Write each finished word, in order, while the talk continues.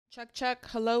Check, check.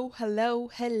 Hello, hello,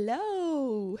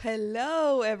 hello,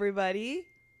 hello, everybody.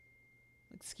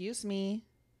 Excuse me.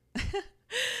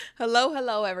 Hello,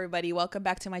 hello, everybody. Welcome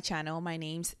back to my channel. My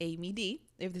name's Amy D.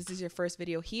 If this is your first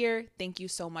video here, thank you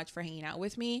so much for hanging out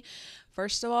with me.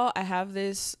 First of all, I have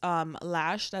this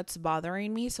lash that's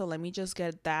bothering me, so let me just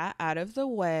get that out of the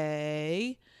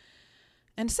way.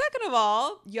 And second of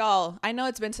all, y'all, I know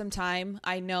it's been some time.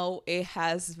 I know it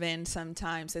has been some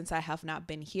time since I have not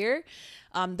been here.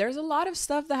 There's a lot of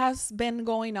stuff that has been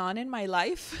going on in my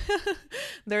life.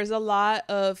 There's a lot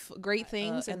of great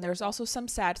things, and there's also some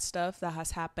sad stuff that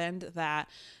has happened that,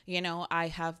 I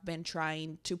have been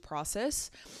trying to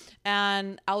process.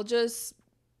 And I'll just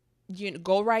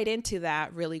go right into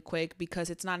that really quick because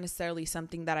it's not necessarily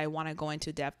something that I want to go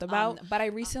into depth about. But I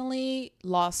recently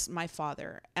lost my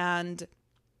father, and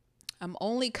I'm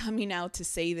only coming out to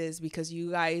say this because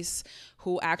you guys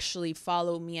who actually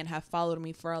follow me and have followed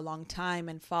me for a long time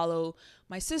and follow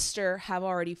my sister have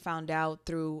already found out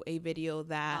through a video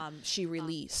that she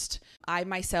released. I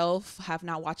myself have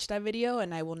not watched that video,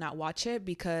 and I will not watch it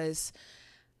because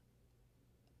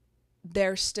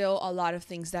there's still a lot of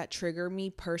things that trigger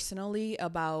me personally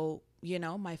about,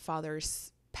 my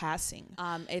father's passing.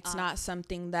 It's not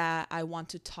something that I want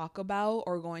to talk about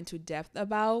or go into depth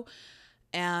about.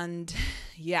 And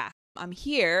yeah, I'm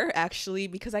here actually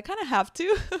because I kind of have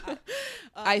to.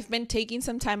 I've been taking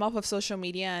some time off of social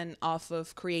media and off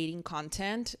of creating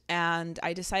content. And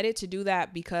I decided to do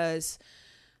that because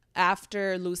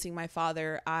after losing my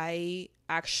father, I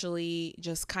actually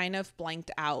just kind of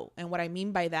blanked out. And what I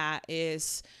mean by that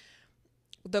is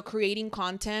the creating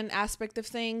content aspect of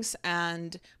things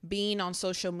and being on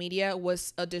social media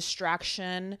was a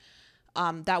distraction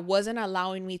that wasn't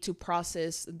allowing me to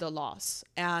process the loss.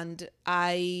 And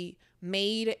I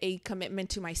made a commitment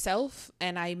to myself,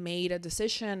 and I made a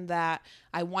decision that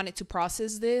I wanted to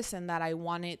process this and that I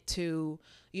wanted to,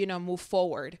 move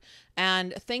forward.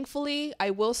 And thankfully, I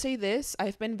will say this,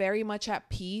 I've been very much at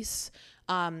peace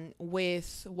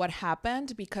with what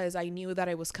happened because I knew that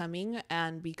it was coming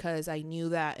and because I knew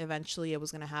that eventually it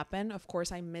was going to happen. Of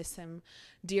course, I miss him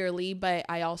dearly, but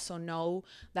I also know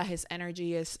that his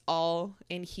energy is all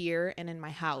in here and in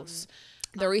my house.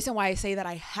 The reason why I say that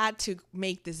I had to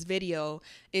make this video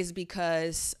is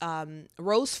because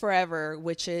Rose Forever,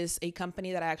 which is a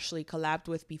company that I actually collabed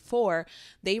with before,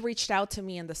 they reached out to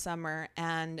me in the summer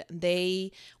and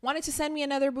they wanted to send me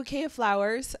another bouquet of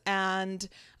flowers. And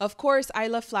of course, I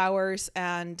love flowers.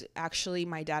 And actually,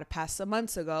 my dad passed some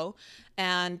months ago,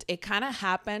 and it kind of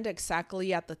happened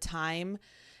exactly at the time.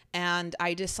 And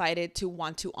I decided to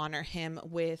want to honor him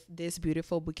with this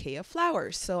beautiful bouquet of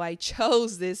flowers. So I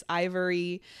chose this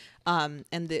ivory and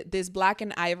this black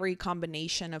and ivory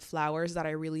combination of flowers that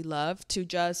I really love to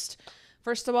just,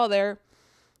 first of all, they're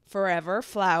forever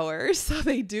flowers. So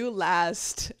they do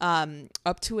last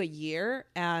up to a year,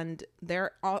 and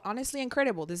they're honestly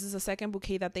incredible. This is the second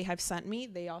bouquet that they have sent me.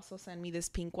 They also sent me this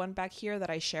pink one back here that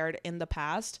I shared in the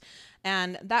past.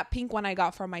 And that pink one I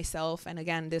got for myself. And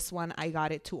again, this one I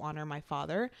got it to honor my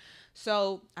father.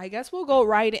 So I guess we'll go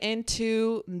right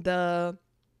into the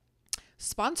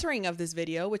sponsoring of this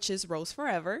video, which is Rose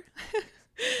Forever.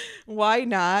 Why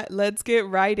not? Let's get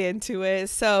right into it.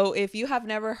 So if you have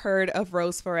never heard of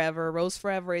Rose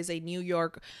Forever is a New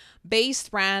York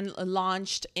based brand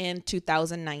launched in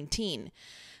 2019.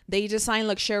 They design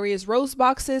luxurious rose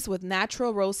boxes with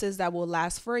natural roses that will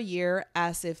last for a year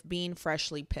as if being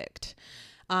freshly picked.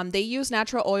 They use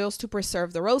natural oils to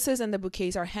preserve the roses, and the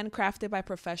bouquets are handcrafted by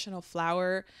professional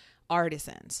flower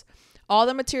artisans. All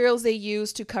the materials they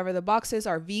use to cover the boxes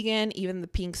are vegan, even the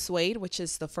pink suede, which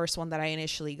is the first one that I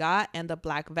initially got, and the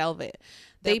black velvet.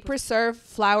 They preserve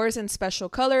flowers in special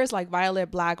colors like violet,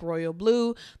 black, royal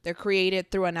blue. They're created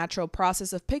through a natural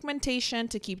process of pigmentation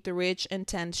to keep the rich,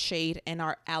 intense shade, and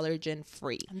are allergen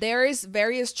free. There is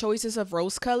various choices of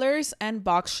rose colors and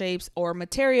box shapes or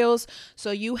materials, so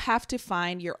you have to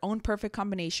find your own perfect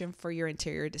combination for your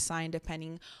interior design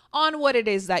depending on what it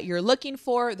is that you're looking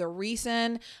for, the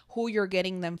reason, who you're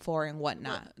getting them for, and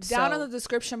whatnot. Down in the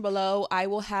description below, I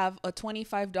will have a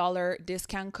 $25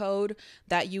 discount code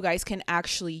that you guys can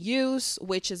actually use,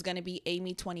 which is going to be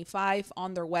Amy25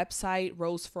 on their website,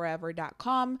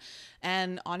 roseforever.com.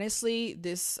 And honestly,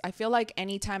 I feel like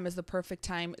any time is the perfect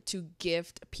time to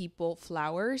gift people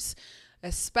flowers,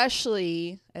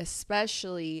 especially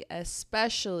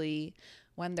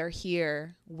when they're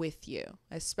here with you,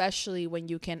 especially when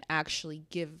you can actually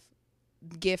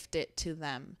gift it to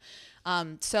them.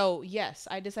 So yes,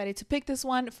 I decided to pick this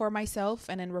one for myself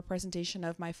and in representation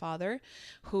of my father,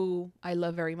 who I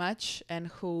love very much and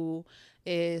who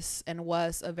is and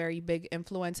was a very big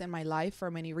influence in my life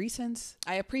for many reasons.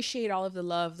 I appreciate all of the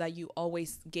love that you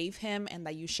always gave him and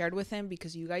that you shared with him,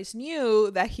 because you guys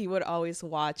knew that he would always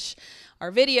watch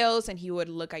our videos and he would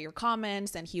look at your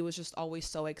comments, and he was just always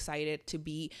so excited to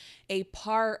be a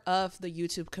part of the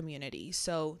YouTube community.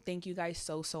 So thank you guys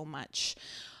so much.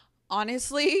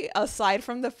 Honestly, aside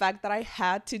from the fact that I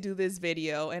had to do this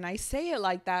video, and I say it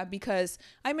like that because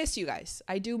I miss you guys.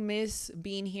 I do miss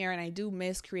being here and I do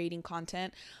miss creating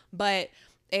content, but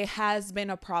it has been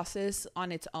a process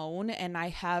on its own, and I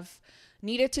have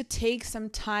needed to take some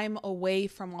time away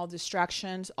from all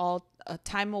distractions, all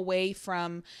time away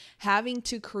from having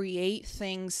to create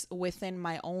things within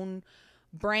my own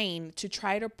brain to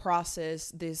try to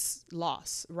process this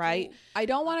loss, right? Ooh. I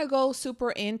don't want to go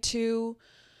super into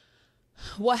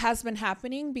what has been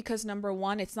happening because, number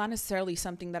one, it's not necessarily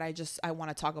something that I want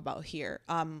to talk about here.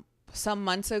 Some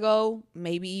months ago,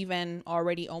 maybe even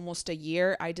already almost a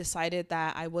year, I decided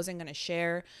that I wasn't going to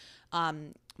share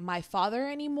my father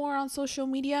anymore on social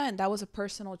media, and that was a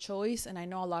personal choice. And I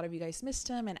know a lot of you guys missed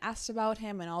him and asked about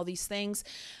him and all these things,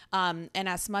 and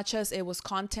as much as it was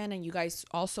content and you guys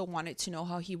also wanted to know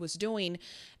how he was doing,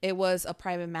 it was a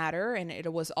private matter, and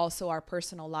it was also our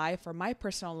personal life, or my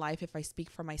personal life if I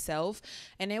speak for myself.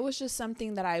 And it was just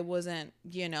something that I wasn't,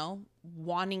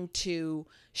 wanting to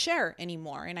share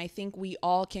anymore. And I think we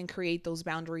all can create those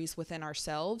boundaries within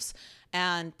ourselves,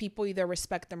 and people either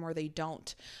respect them or they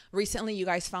don't. Recently, you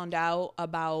guys found out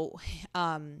about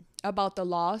the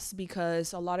loss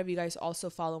because a lot of you guys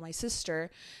also follow my sister.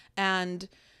 And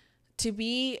to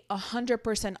be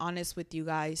 100% honest with you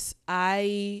guys,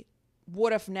 I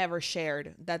would have never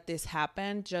shared that this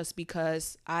happened, just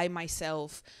because I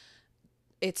myself,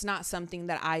 it's not something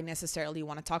that I necessarily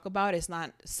want to talk about. It's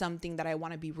not something that I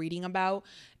want to be reading about.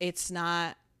 It's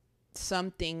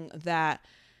something that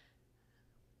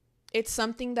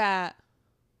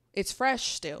it's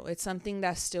fresh still. It's something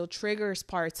that still triggers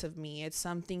parts of me. It's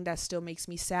something that still makes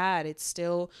me sad. It's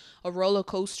still a roller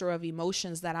coaster of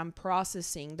emotions that I'm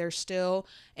processing. There's still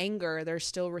anger. There's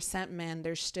still resentment.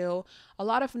 There's still a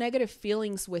lot of negative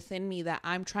feelings within me that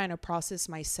I'm trying to process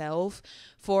myself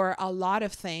for a lot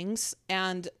of things.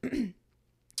 And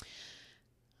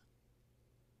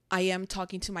I am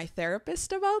talking to my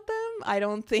therapist about them. I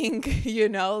don't think,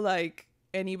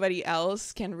 anybody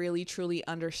else can really truly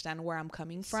understand where I'm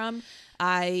coming from.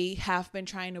 I have been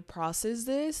trying to process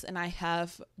this, and I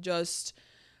have just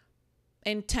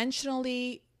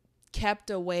intentionally kept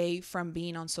away from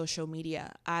being on social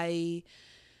media. I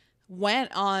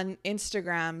went on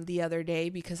Instagram the other day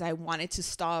because I wanted to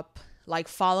stop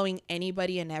following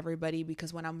anybody and everybody,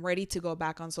 because when I'm ready to go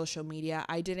back on social media,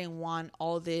 I didn't want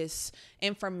all this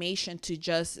information to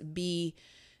just be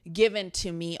given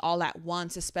to me all at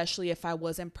once, especially if I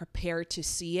wasn't prepared to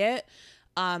see it.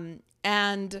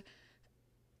 And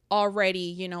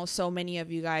already, so many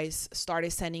of you guys started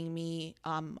sending me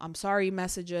I'm sorry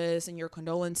messages and your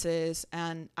condolences,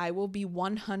 and I will be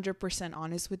 100%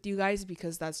 honest with you guys,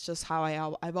 because that's just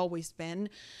how I've always been.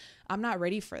 I'm not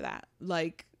ready for that.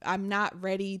 I'm not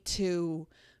ready to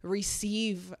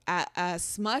receive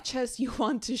as much as you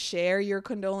want to share your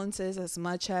condolences, as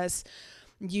much as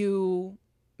you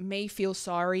may feel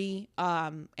sorry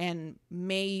and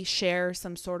may share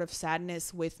some sort of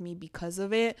sadness with me because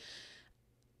of it.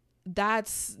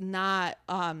 That's not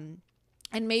and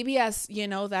maybe, as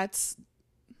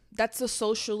that's a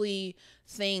socially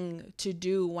thing to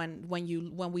do when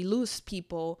we lose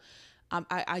people.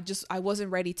 I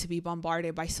wasn't ready to be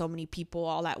bombarded by so many people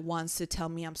all at once to tell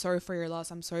me I'm sorry for your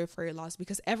loss,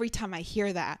 because every time I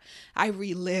hear that, I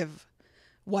relive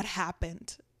what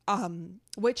happened.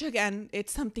 Which again,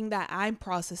 it's something that I'm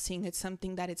processing. It's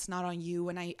something that it's not on you.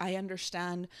 And I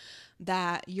understand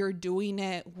that you're doing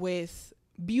it with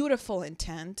beautiful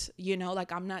intent,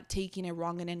 I'm not taking it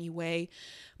wrong in any way.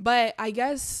 But I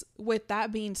guess with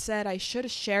that being said, I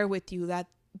should share with you that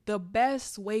the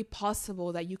best way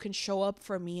possible that you can show up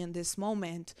for me in this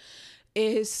moment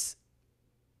is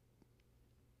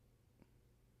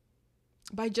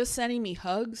by just sending me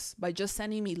hugs, by just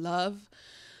sending me love,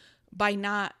 by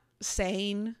not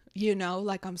saying,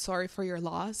 I'm sorry for your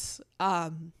loss,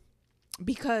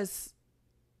 because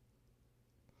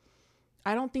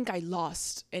I don't think I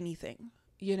lost anything,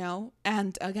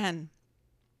 and again,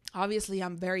 obviously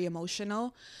I'm very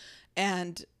emotional,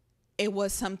 and it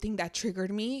was something that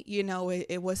triggered me,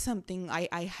 it was something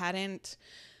I hadn't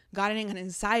gotten an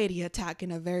anxiety attack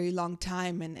in a very long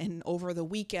time. And over the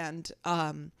weekend,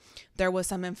 there was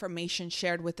some information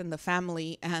shared within the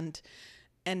family, and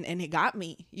and it got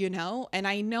me, you know? And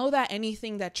I know that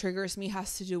anything that triggers me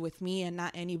has to do with me and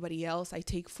not anybody else. I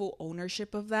take full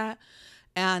ownership of that.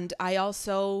 And I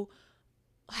also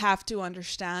have to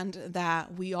understand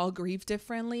that we all grieve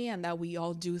differently and that we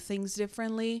all do things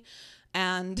differently.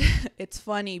 And it's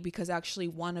funny because actually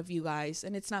one of you guys,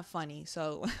 and it's not funny,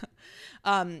 so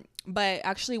but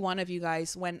actually one of you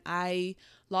guys, when I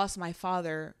lost my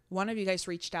father, one of you guys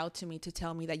reached out to me to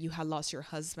tell me that you had lost your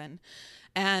husband.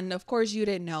 And of course you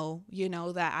didn't know, you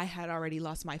know, that I had already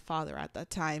lost my father at that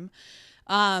time.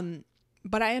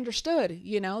 But I understood,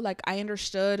 you know, like I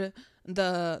understood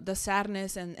the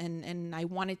sadness, and I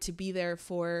wanted to be there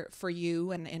for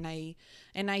you, and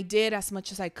I did as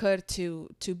much as I could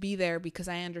to be there, because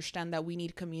I understand that we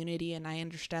need community, and I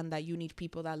understand that you need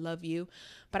people that love you.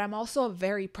 But I'm also a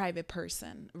very private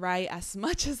person, right? As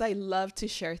much as I love to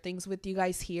share things with you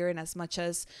guys here, and as much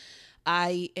as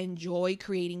I enjoy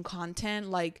creating content,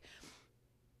 like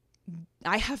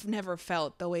I have never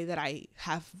felt the way that I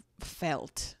have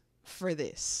felt for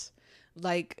this.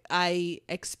 Like I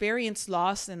experienced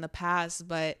loss in the past,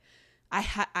 but I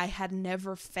had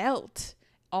never felt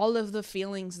all of the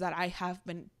feelings that I have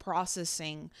been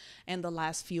processing in the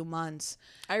last few months.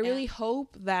 I really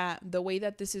hope that the way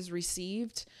that this is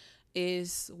received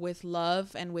is with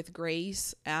love and with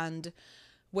grace and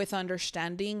with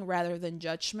understanding rather than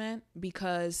judgment,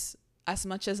 because as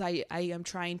much as I am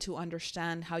trying to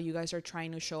understand how you guys are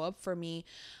trying to show up for me,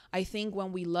 I think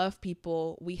when we love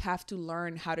people, we have to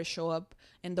learn how to show up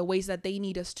in the ways that they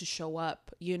need us to show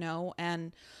up, you know?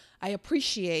 And I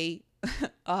appreciate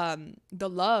the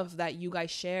love that you guys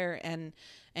share, and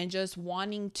just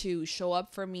wanting to show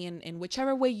up for me in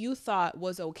whichever way you thought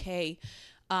was okay.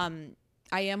 I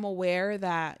am aware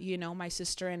that, you know, my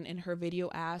sister in her video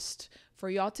asked for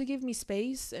y'all to give me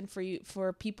space and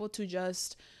for people to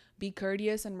just be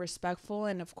courteous and respectful.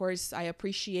 And of course, I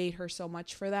appreciate her so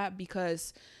much for that,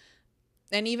 because,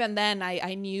 and even then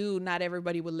I knew not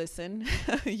everybody would listen,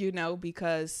 you know,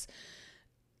 because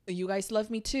you guys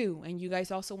love me too. And you guys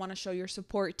also want to show your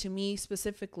support to me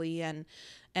specifically. And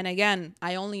again,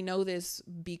 I only know this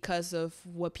because of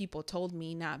what people told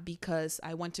me, not because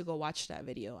I went to go watch that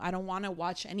video. I don't want to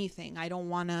watch anything. I don't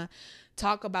want to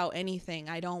talk about anything.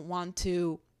 I don't want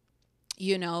to,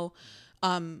 you know,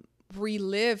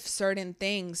 relive certain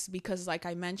things, because like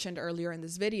I mentioned earlier in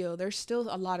this video, there's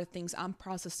still a lot of things I'm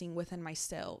processing within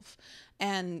myself.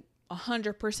 And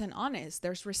 100% honest,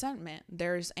 there's resentment,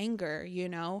 there's anger, you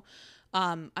know.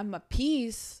 I'm at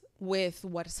peace with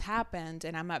what's happened,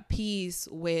 and I'm at peace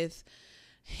with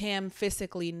him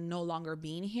physically no longer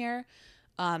being here.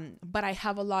 But I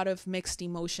have a lot of mixed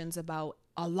emotions about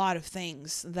a lot of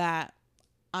things that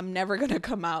I'm never going to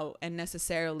come out and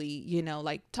necessarily, you know,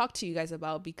 like talk to you guys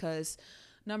about, because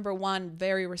number one,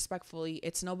 very respectfully,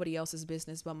 it's nobody else's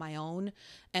business but my own.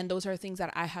 And those are things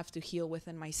that I have to heal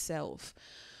within myself.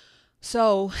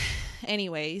 So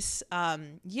anyways,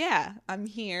 yeah, I'm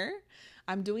here.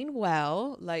 I'm doing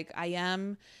well. Like I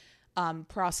am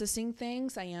processing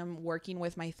things. I am working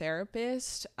with my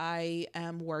therapist. I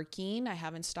am working. I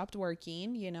haven't stopped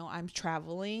working. You know, I'm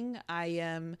traveling.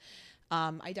 I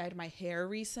dyed my hair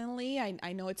recently.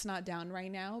 I know it's not down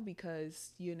right now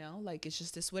because, you know, like it's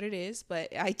just what it is, but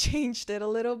I changed it a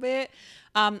little bit.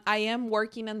 I am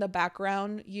working in the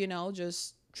background, you know,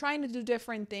 just trying to do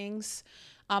different things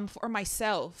for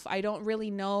myself. I don't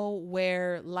really know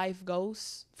where life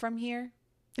goes from here,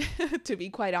 to be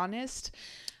quite honest.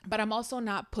 But I'm also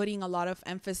not putting a lot of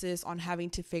emphasis on having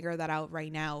to figure that out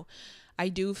right now. I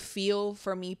do feel,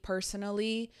 for me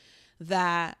personally,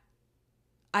 that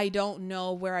I don't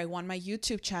know where I want my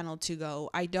YouTube channel to go.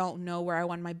 I don't know where I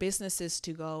want my businesses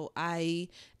to go. I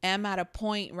am at a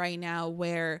point right now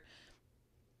where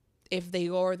if they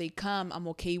go or they come, I'm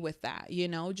okay with that, you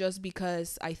know, just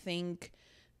because I think,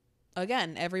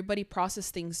 again, everybody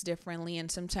processes things differently,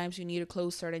 and sometimes you need to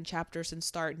close certain chapters and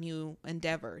start new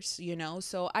endeavors, you know?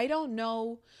 So I don't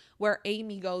know where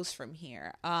Amy goes from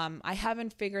here. I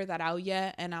haven't figured that out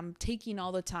yet, and I'm taking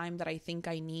all the time that I think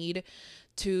I need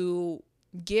to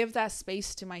give that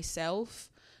space to myself.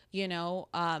 You know,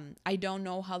 I don't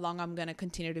know how long I'm going to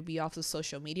continue to be off of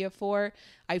social media for.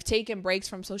 I've taken breaks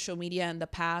from social media in the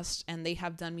past, and they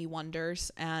have done me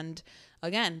wonders. And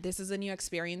again, this is a new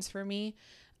experience for me.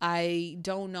 I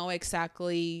don't know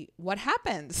exactly what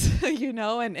happens, you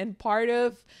know, and part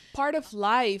of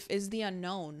life is the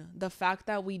unknown. The fact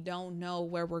that we don't know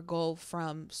where we'll go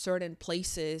from certain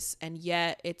places. And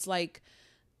yet it's like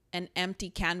an empty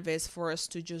canvas for us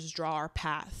to just draw our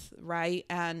path, right?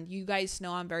 And you guys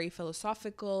know I'm very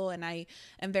philosophical, and I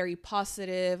am very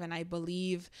positive, and I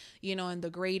believe, you know, in the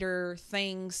greater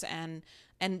things, and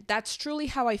that's truly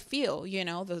how I feel, you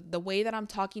know, the way that I'm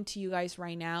talking to you guys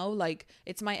right now, like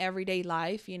it's my everyday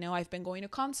life, you know. I've been going to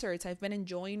concerts, I've been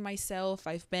enjoying myself,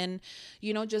 I've been,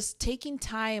 you know, just taking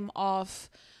time off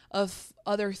of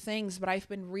other things, but I've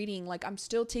been reading. Like, I'm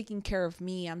still taking care of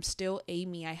me. I'm still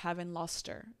Amy. I haven't lost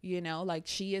her, you know, like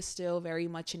she is still very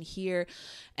much in here.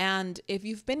 And if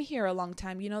you've been here a long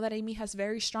time, you know that Amy has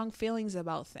very strong feelings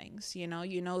about things, you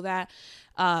know that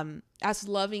as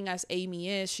loving as Amy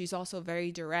is, she's also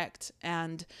very direct.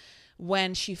 And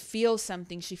when she feels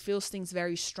something, she feels things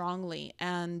very strongly.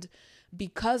 And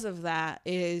because of that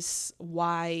is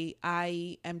why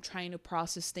I am trying to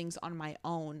process things on my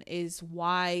own, is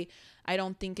why I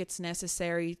don't think it's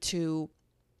necessary to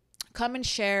come and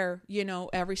share, you know,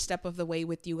 every step of the way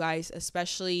with you guys,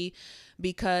 especially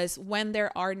because when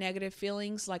there are negative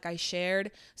feelings, like I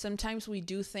shared, sometimes we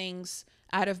do things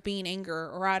out of being anger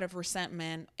or out of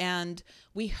resentment, and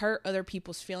we hurt other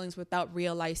people's feelings without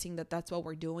realizing that that's what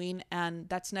we're doing. And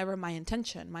that's never my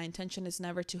intention. My intention is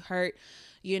never to hurt,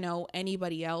 you know,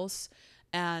 anybody else.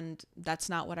 And that's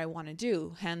not what I want to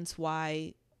do. Hence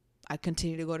why I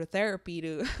continue to go to therapy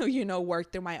to, you know,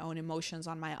 work through my own emotions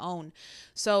on my own.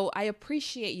 So I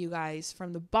appreciate you guys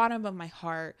from the bottom of my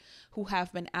heart who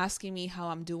have been asking me how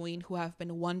I'm doing, who have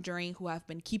been wondering, who have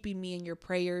been keeping me in your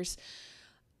prayers.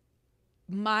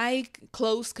 My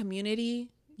close community,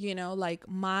 you know, like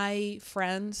my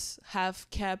friends have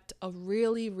kept a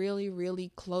really, really,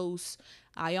 really close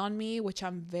eye on me, which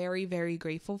I'm very, very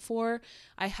grateful for.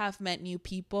 I have met new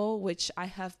people, which I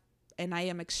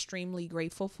am extremely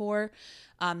grateful for.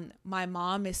 My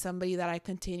mom is somebody that I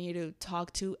continue to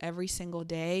talk to every single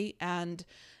day. And,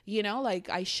 you know, like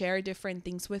I share different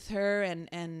things with her,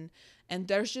 and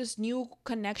there's just new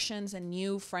connections and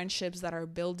new friendships that are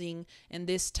building in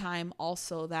this time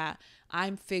also, that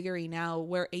I'm figuring out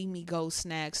where Amy goes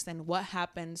next and what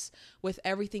happens with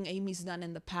everything Amy's done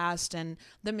in the past and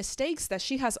the mistakes that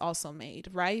she has also made,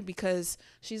 right? Because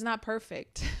she's not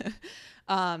perfect.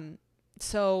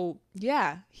 So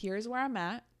yeah, here's where I'm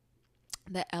at.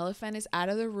 The elephant is out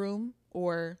of the room,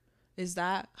 or is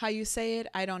that how you say it?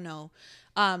 I don't know.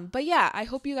 But yeah, I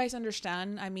hope you guys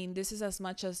understand. I mean, this is as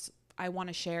much as I want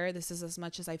to share. This is as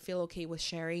much as I feel okay with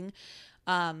sharing.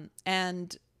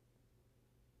 And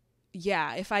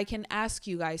yeah, if I can ask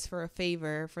you guys for a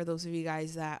favor, for those of you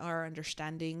guys that are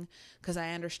understanding, because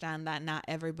I understand that not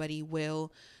everybody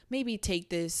will maybe take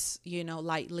this, you know,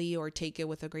 lightly or take it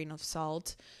with a grain of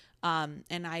salt. And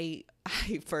I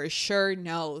for sure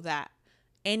know that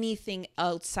anything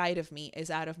outside of me is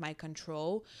out of my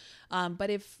control. But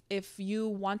if you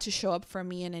want to show up for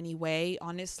me in any way,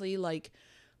 honestly, like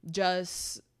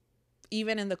just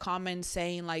even in the comments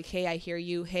saying like, hey, I hear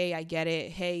you. Hey, I get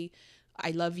it. Hey, I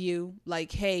love you.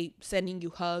 Like, hey, sending you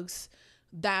hugs.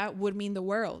 That would mean the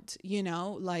world, you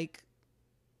know, like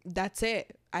that's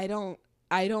it. I don't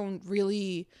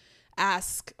really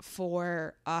ask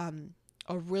for,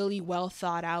 a really well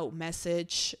thought out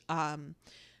message. I'm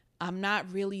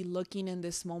not really looking in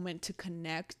this moment to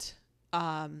connect.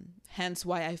 Hence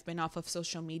why I've been off of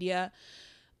social media.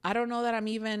 I don't know that I'm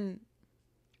even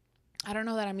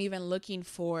looking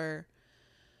for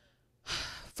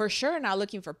sure not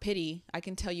looking for pity. I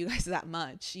can tell you guys that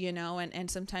much, you know,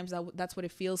 and sometimes that's what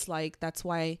it feels like. That's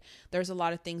why there's a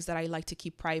lot of things that I like to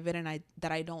keep private and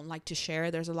that I don't like to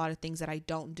share. There's a lot of things that I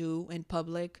don't do in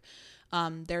public.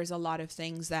 There's a lot of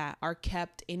things that are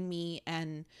kept in me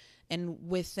and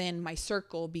within my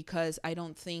circle, because I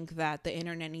don't think that the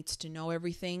internet needs to know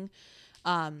everything.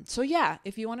 So yeah,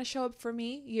 if you want to show up for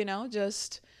me, you know,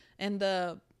 just in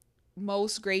the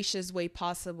most gracious way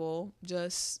possible,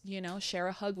 just, you know, share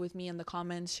a hug with me in the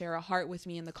comments, share a heart with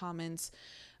me in the comments.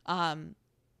 I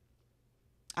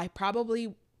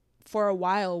probably for a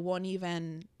while won't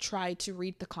even try to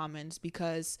read the comments,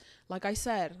 because like I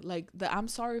said, like the I'm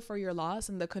sorry for your loss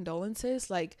and the condolences,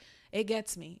 like it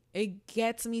gets me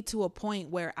to a point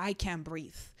where I can't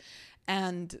breathe.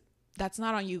 And that's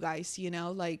not on you guys, you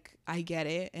know, like I get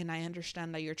it. And I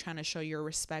understand that you're trying to show your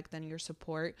respect and your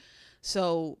support.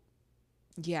 So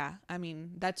yeah, I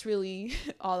mean, that's really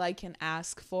all I can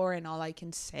ask for and all I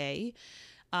can say.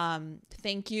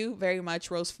 Thank you very much,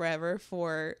 Rose Forever,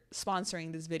 for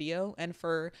sponsoring this video and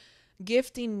for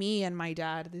gifting me and my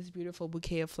dad this beautiful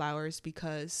bouquet of flowers,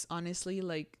 because honestly,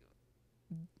 like,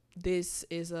 this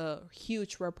is a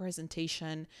huge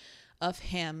representation of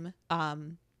him,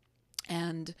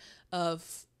 and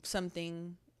of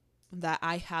something that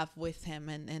I have with him,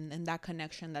 and that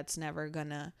connection that's never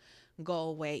gonna go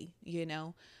away, you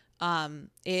know.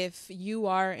 If you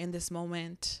are in this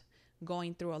moment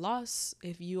going through a loss,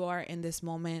 if you are in this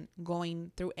moment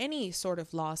going through any sort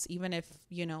of loss, even if,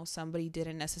 you know, somebody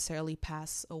didn't necessarily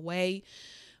pass away,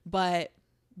 but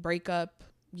breakup,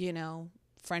 you know,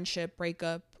 friendship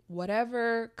breakup,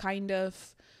 whatever kind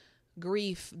of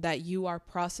grief that you are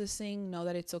processing, know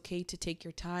that it's okay to take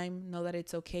your time. Know that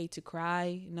it's okay to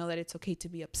cry. Know that it's okay to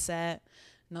be upset.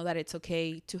 Know that it's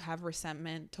okay to have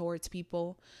resentment towards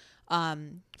people,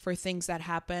 for things that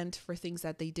happened, for things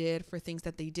that they did, for things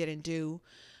that they didn't do,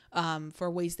 for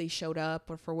ways they showed up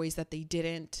or for ways that they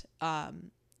didn't.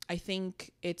 I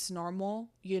think it's normal,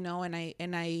 you know, and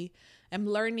I am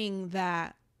learning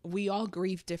that we all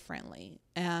grieve differently,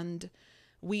 and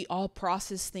we all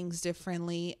process things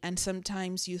differently. And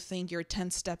sometimes you think you're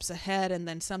 10 steps ahead, and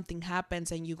then something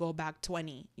happens and you go back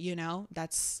 20, you know.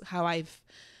 That's how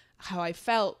I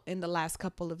felt in the last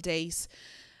couple of days.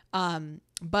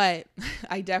 But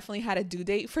I definitely had a due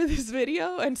date for this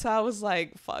video, and so I was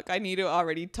like, fuck, I need to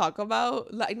already talk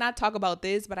about, like, not talk about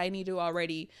this, but I need to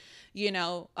already, you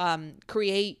know,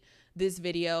 create this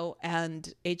video.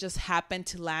 And it just happened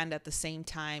to land at the same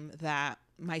time that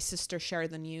my sister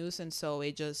shared the news, and so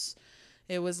it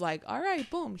was like, all right,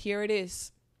 boom, here it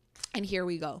is, and here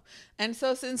we go. And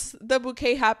so since the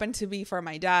bouquet happened to be for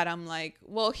my dad, I'm like,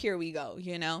 well, here we go,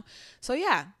 you know. So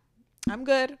yeah, I'm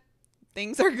good.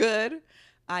 Things are good.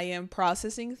 I am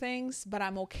processing things, but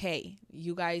I'm okay.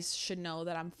 You guys should know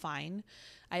that I'm fine.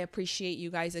 I appreciate you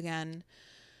guys again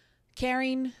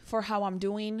caring for how I'm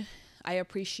doing. I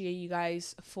appreciate you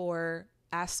guys for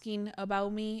asking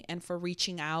about me and for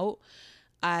reaching out.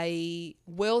 I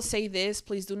will say this,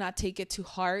 please do not take it to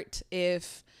heart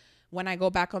if when I go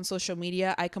back on social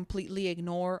media, I completely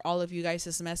ignore all of you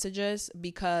guys' messages,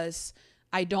 because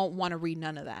I don't want to read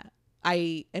none of that.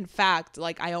 In fact,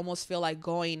 like, I almost feel like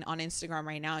going on Instagram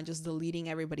right now and just deleting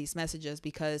everybody's messages,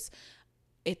 because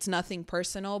it's nothing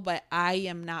personal, but I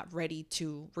am not ready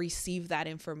to receive that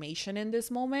information in this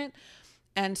moment.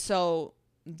 And so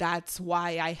that's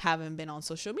why I haven't been on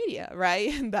social media,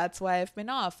 right? And that's why I've been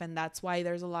off. And that's why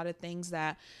there's a lot of things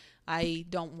that I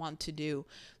don't want to do.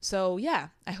 So yeah,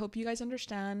 I hope you guys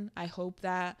understand. I hope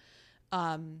that,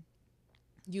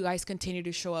 you guys continue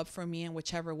to show up for me in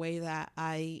whichever way that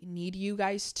I need you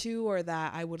guys to, or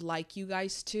that I would like you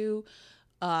guys to.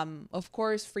 Of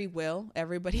course, free will.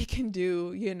 Everybody can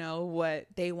do, you know, what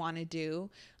they want to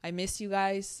do. I miss you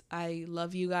guys. I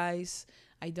love you guys.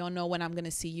 I don't know when I'm going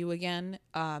to see you again.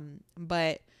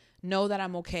 But know that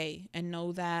I'm okay, and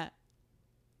know that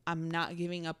I'm not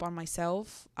giving up on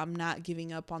myself. I'm not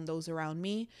giving up on those around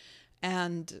me.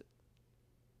 And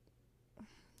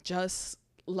just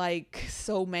like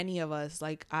so many of us,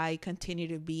 like, I continue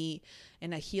to be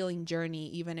in a healing journey,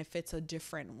 even if it's a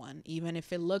different one, even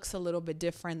if it looks a little bit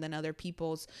different than other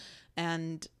people's.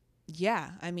 And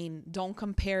yeah, I mean, don't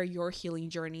compare your healing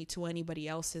journey to anybody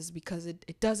else's, because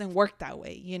it doesn't work that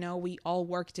way. You know, we all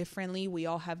work differently. We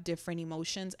all have different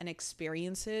emotions and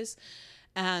experiences,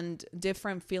 and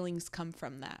different feelings come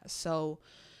from that. So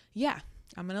yeah,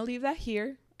 I'm going to leave that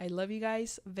here. I love you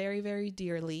guys very, very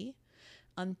dearly.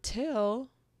 Until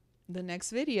the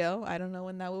next video, I don't know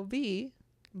when that will be,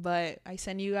 but I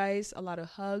send you guys a lot of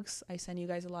hugs. I send you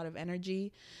guys a lot of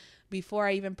energy. Before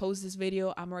I even post this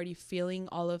video, I'm already feeling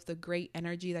all of the great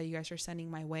energy that you guys are sending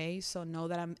my way. So know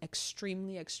that I'm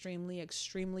extremely, extremely,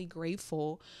 extremely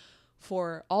grateful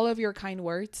for all of your kind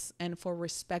words, and for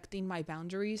respecting my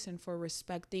boundaries, and for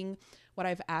respecting what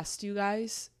I've asked you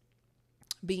guys,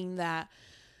 being that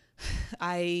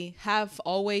I have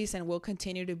always and will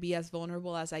continue to be as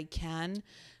vulnerable as I can,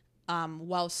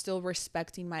 while still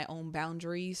respecting my own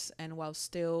boundaries, and while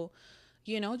still,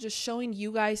 you know, just showing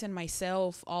you guys and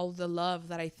myself all the love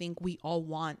that I think we all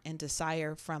want and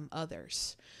desire from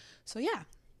others. So yeah,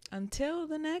 until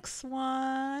the next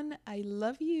one, I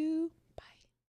love you.